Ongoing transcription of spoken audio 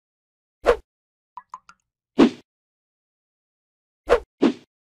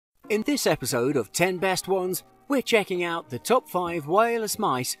In this episode of 10 Best Ones, we're checking out the top 5 wireless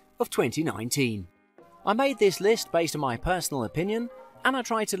mice of 2019. I made this list based on my personal opinion, and I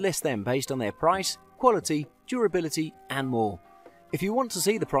tried to list them based on their price, quality, durability, and more. If you want to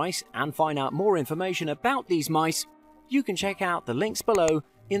see the price and find out more information about these mice, you can check out the links below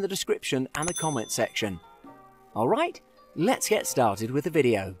in the description and the comment section. Alright, let's get started with the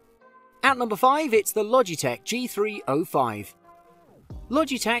video. At number 5, it's the Logitech G305.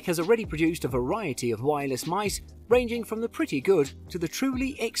 Logitech has already produced a variety of wireless mice ranging from the pretty good to the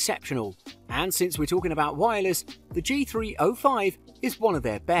truly exceptional, and since we're talking about wireless, the G305 is one of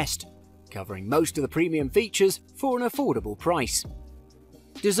their best, covering most of the premium features for an affordable price.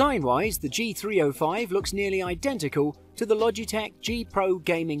 Design-wise, the G305 looks nearly identical to the Logitech G Pro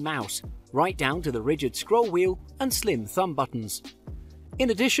gaming mouse, right down to the rigid scroll wheel and slim thumb buttons. In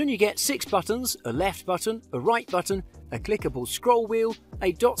addition, you get 6 buttons, a left button, a right button, a clickable scroll wheel,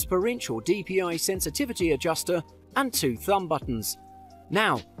 a dots per inch or DPI sensitivity adjuster, and 2 thumb buttons.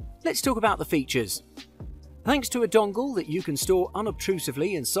 Now, let's talk about the features. Thanks to a dongle that you can store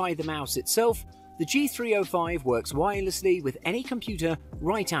unobtrusively inside the mouse itself, the G305 works wirelessly with any computer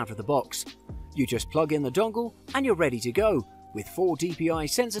right out of the box. You just plug in the dongle and you're ready to go, with 4 DPI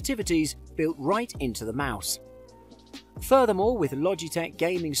sensitivities built right into the mouse. Furthermore, with Logitech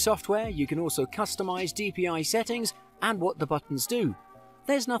gaming software, you can also customize DPI settings and what the buttons do.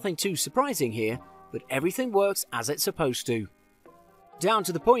 There's nothing too surprising here, but everything works as it's supposed to. Down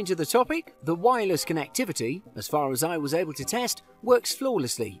to the point of the topic, the wireless connectivity, as far as I was able to test, works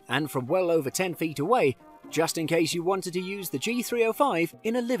flawlessly and from well over 10 feet away, just in case you wanted to use the G305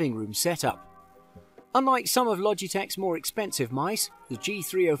 in a living room setup. Unlike some of Logitech's more expensive mice, the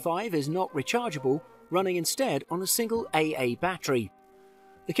G305 is not rechargeable, running instead on a single AA battery.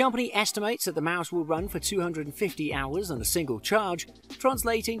 The company estimates that the mouse will run for 250 hours on a single charge,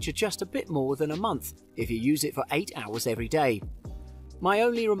 translating to just a bit more than a month if you use it for 8 hours every day. My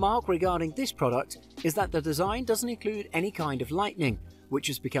only remark regarding this product is that the design doesn't include any kind of lightning, which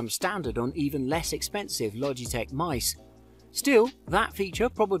has become standard on even less expensive Logitech mice. Still, that feature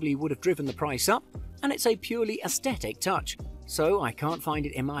probably would have driven the price up, and it's a purely aesthetic touch, so I can't find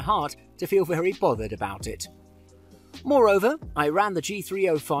it in my heart to feel very bothered about it. Moreover, I ran the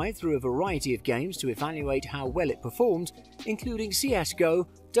G305 through a variety of games to evaluate how well it performed, including CSGO,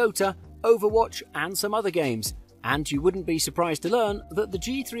 Dota, Overwatch and some other games, and you wouldn't be surprised to learn that the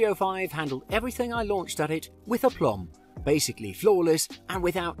G305 handled everything I launched at it with aplomb, basically flawless and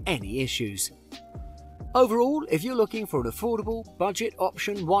without any issues. Overall, if you're looking for an affordable, budget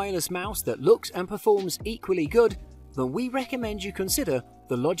option wireless mouse that looks and performs equally good, then we recommend you consider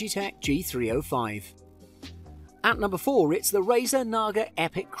the Logitech G305. At number 4, it's the Razer Naga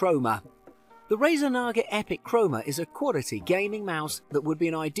Epic Chroma. The Razer Naga Epic Chroma is a quality gaming mouse that would be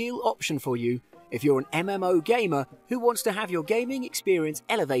an ideal option for you if you're an MMO gamer who wants to have your gaming experience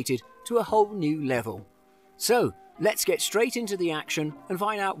elevated to a whole new level. So, let's get straight into the action and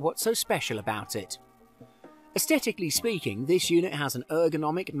find out what's so special about it. Aesthetically speaking, this unit has an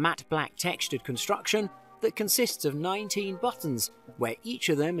ergonomic matte black textured construction that consists of 19 buttons, where each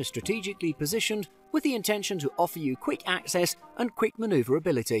of them is strategically positioned with the intention to offer you quick access and quick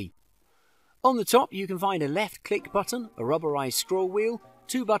maneuverability. On the top you can find a left click button, a rubberized scroll wheel,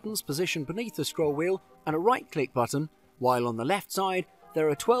 2 buttons positioned beneath the scroll wheel and a right click button, while on the left side there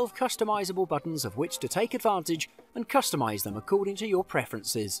are 12 customizable buttons of which to take advantage and customize them according to your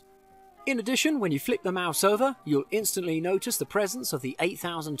preferences. In addition, when you flip the mouse over, you'll instantly notice the presence of the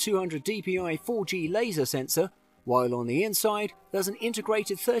 8200 DPI 4G laser sensor, while on the inside there's an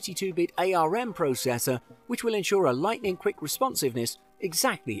integrated 32-bit ARM processor which will ensure a lightning-quick responsiveness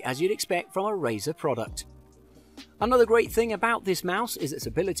exactly as you'd expect from a Razer product. Another great thing about this mouse is its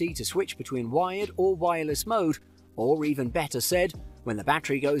ability to switch between wired or wireless mode, or even better said, when the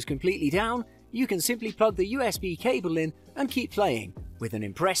battery goes completely down, you can simply plug the USB cable in and keep playing, with an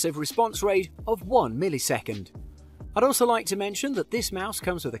impressive response rate of 1 millisecond. I'd also like to mention that this mouse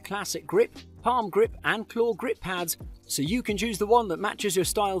comes with a classic grip, palm grip and claw grip pads, so you can choose the one that matches your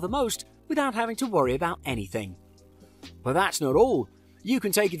style the most without having to worry about anything. But that's not all. You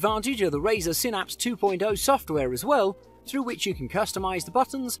can take advantage of the Razer Synapse 2.0 software as well, through which you can customize the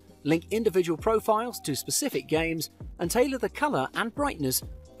buttons, link individual profiles to specific games, and tailor the color and brightness,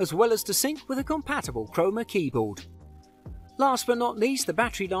 as well as to sync with a compatible Chroma keyboard. Last but not least, the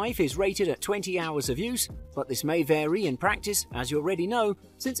battery life is rated at 20 hours of use, but this may vary in practice, as you already know,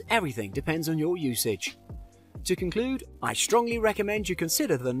 since everything depends on your usage. To conclude, I strongly recommend you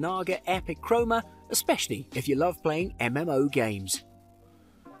consider the Naga Epic Chroma, especially if you love playing MMO games.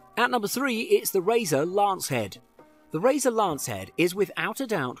 At number 3, it's the Razer Lancehead. The Razer Lancehead is without a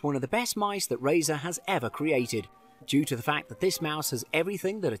doubt one of the best mice that Razer has ever created, due to the fact that this mouse has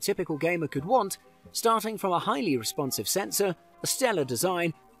everything that a typical gamer could want, starting from a highly responsive sensor, a stellar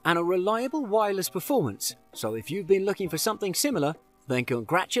design, and a reliable wireless performance. So if you've been looking for something similar, then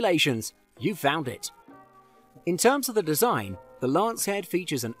congratulations, you found it. In terms of the design, the Lancehead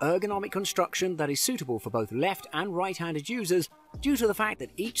features an ergonomic construction that is suitable for both left and right-handed users due to the fact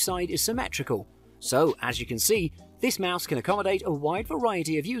that each side is symmetrical. So, as you can see, this mouse can accommodate a wide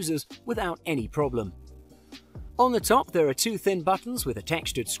variety of users without any problem. On the top there are two thin buttons with a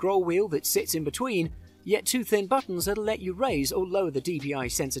textured scroll wheel that sits in between, yet two thin buttons that'll let you raise or lower the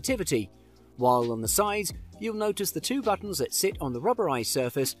DPI sensitivity, while on the sides you'll notice the two buttons that sit on the rubberized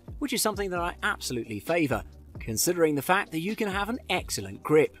surface, which is something that I absolutely favour, considering the fact that you can have an excellent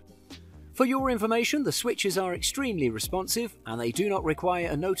grip. For your information, the switches are extremely responsive and they do not require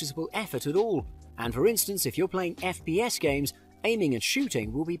a noticeable effort at all, and for instance if you're playing FPS games, aiming and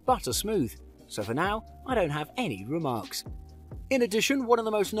shooting will be butter smooth, so for now I don't have any remarks. In addition, one of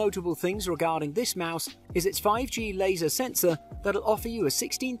the most notable things regarding this mouse is its 5G laser sensor that'll offer you a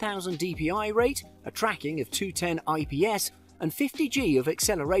 16,000 DPI rate, a tracking of 210 IPS and 50G of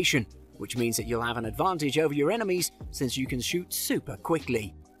acceleration, which means that you'll have an advantage over your enemies since you can shoot super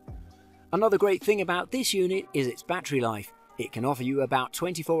quickly. Another great thing about this unit is its battery life. It can offer you about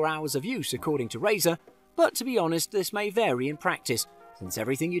 24 hours of use according to Razer, but to be honest this may vary in practice, since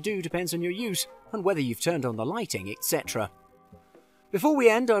everything you do depends on your use and whether you've turned on the lighting, etc. Before we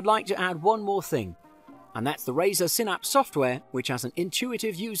end, I'd like to add one more thing, and that's the Razer Synapse software, which has an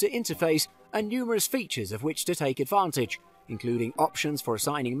intuitive user interface and numerous features of which to take advantage, including options for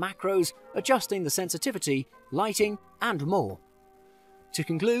assigning macros, adjusting the sensitivity, lighting, and more. To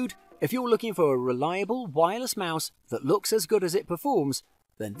conclude, if you're looking for a reliable wireless mouse that looks as good as it performs,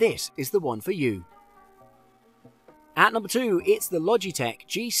 then this is the one for you. At number 2, it's the Logitech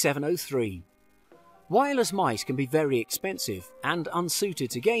G703. Wireless mice can be very expensive and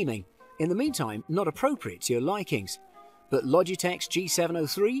unsuited to gaming, in the meantime not appropriate to your likings, but Logitech's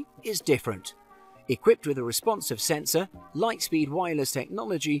G703 is different. Equipped with a responsive sensor, Lightspeed wireless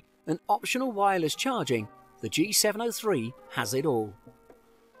technology and optional wireless charging, the G703 has it all.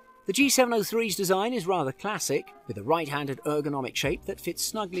 The G703's design is rather classic, with a right-handed ergonomic shape that fits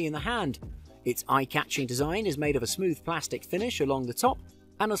snugly in the hand. Its eye-catching design is made of a smooth plastic finish along the top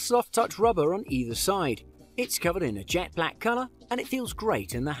and a soft touch rubber on either side. It's covered in a jet black colour and it feels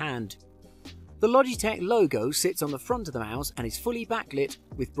great in the hand. The Logitech logo sits on the front of the mouse and is fully backlit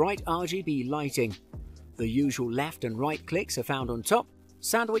with bright RGB lighting. The usual left and right clicks are found on top,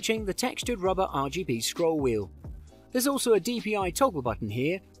 sandwiching the textured rubber RGB scroll wheel. There's also a DPI toggle button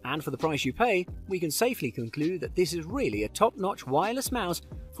here, and for the price you pay, we can safely conclude that this is really a top-notch wireless mouse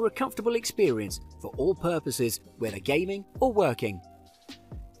for a comfortable experience for all purposes, whether gaming or working.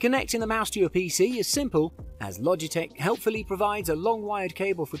 Connecting the mouse to your PC is simple, as Logitech helpfully provides a long wired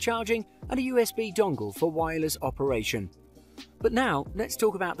cable for charging and a USB dongle for wireless operation. But now, let's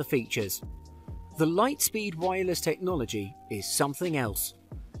talk about the features. The Lightspeed wireless technology is something else.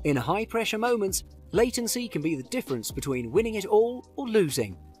 In high-pressure moments, latency can be the difference between winning it all or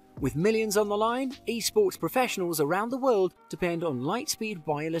losing. With millions on the line, esports professionals around the world depend on Lightspeed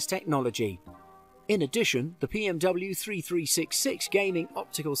wireless technology. In addition, the PMW 3366 gaming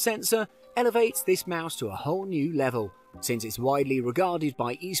optical sensor elevates this mouse to a whole new level, since it's widely regarded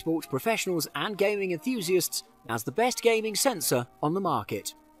by esports professionals and gaming enthusiasts as the best gaming sensor on the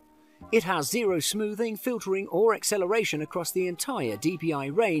market. It has zero smoothing, filtering or acceleration across the entire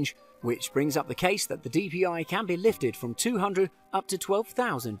DPI range, which brings up the case that the DPI can be lifted from 200 up to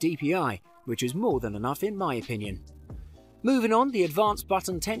 12,000 DPI, which is more than enough in my opinion. Moving on, the advanced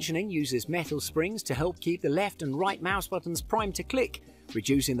button tensioning uses metal springs to help keep the left and right mouse buttons primed to click,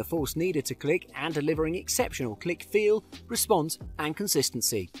 reducing the force needed to click and delivering exceptional click feel, response and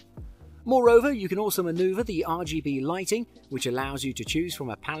consistency. Moreover, you can also maneuver the RGB lighting, which allows you to choose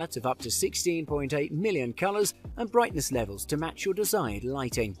from a palette of up to 16.8 million colours and brightness levels to match your desired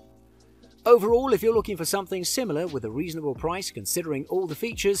lighting. Overall, if you're looking for something similar with a reasonable price considering all the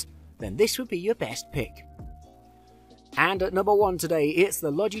features, then this would be your best pick. And at number 1 today, it's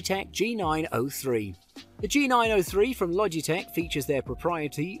the Logitech G903. The G903 from Logitech features their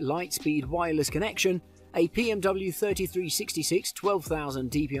proprietary Lightspeed wireless connection, a PMW 3366 12,000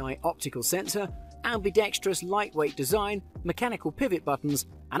 DPI optical sensor, ambidextrous lightweight design, mechanical pivot buttons,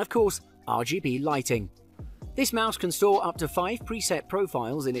 and of course, RGB lighting. This mouse can store up to 5 preset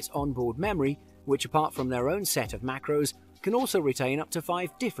profiles in its onboard memory, which apart from their own set of macros, can also retain up to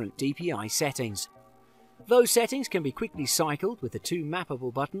 5 different DPI settings. Those settings can be quickly cycled with the 2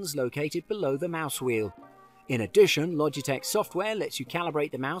 mappable buttons located below the mouse wheel. In addition, Logitech software lets you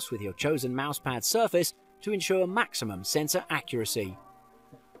calibrate the mouse with your chosen mousepad surface to ensure maximum sensor accuracy.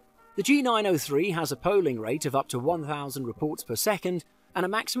 The G903 has a polling rate of up to 1000 reports per second and a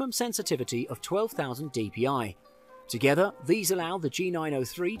maximum sensitivity of 12,000 dpi. Together, these allow the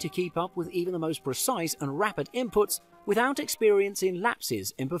G903 to keep up with even the most precise and rapid inputs without experiencing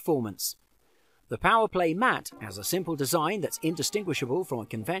lapses in performance. The PowerPlay Mat has a simple design that's indistinguishable from a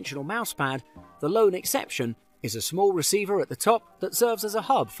conventional mousepad. The lone exception is a small receiver at the top that serves as a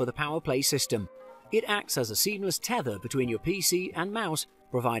hub for the PowerPlay system. It acts as a seamless tether between your PC and mouse,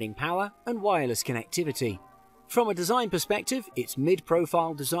 providing power and wireless connectivity. From a design perspective, its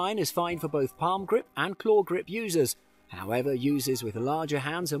mid-profile design is fine for both palm grip and claw grip users. However, users with larger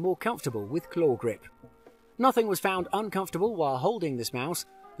hands are more comfortable with claw grip. Nothing was found uncomfortable while holding this mouse.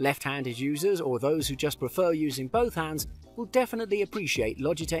 Left-handed users or those who just prefer using both hands will definitely appreciate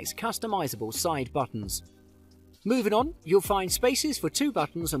Logitech's customizable side buttons. Moving on, you'll find spaces for 2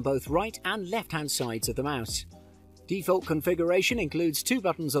 buttons on both right and left-hand sides of the mouse. Default configuration includes 2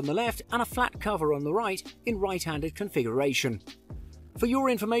 buttons on the left and a flat cover on the right in right-handed configuration. For your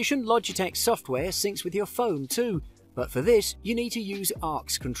information, Logitech software syncs with your phone too, but for this you need to use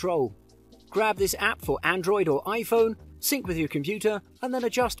ARX Control. Grab this app for Android or iPhone, sync with your computer, and then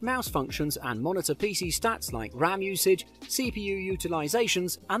adjust mouse functions and monitor PC stats like RAM usage, CPU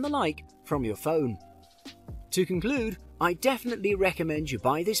utilizations, and the like from your phone. To conclude, I definitely recommend you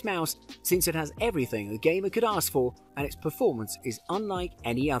buy this mouse since it has everything a gamer could ask for and its performance is unlike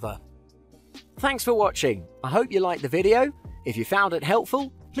any other. Thanks for watching. I hope you liked the video. If you found it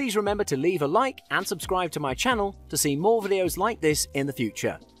helpful, please remember to leave a like and subscribe to my channel to see more videos like this in the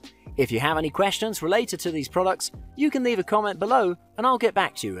future. If you have any questions related to these products, you can leave a comment below and I'll get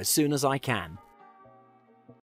back to you as soon as I can.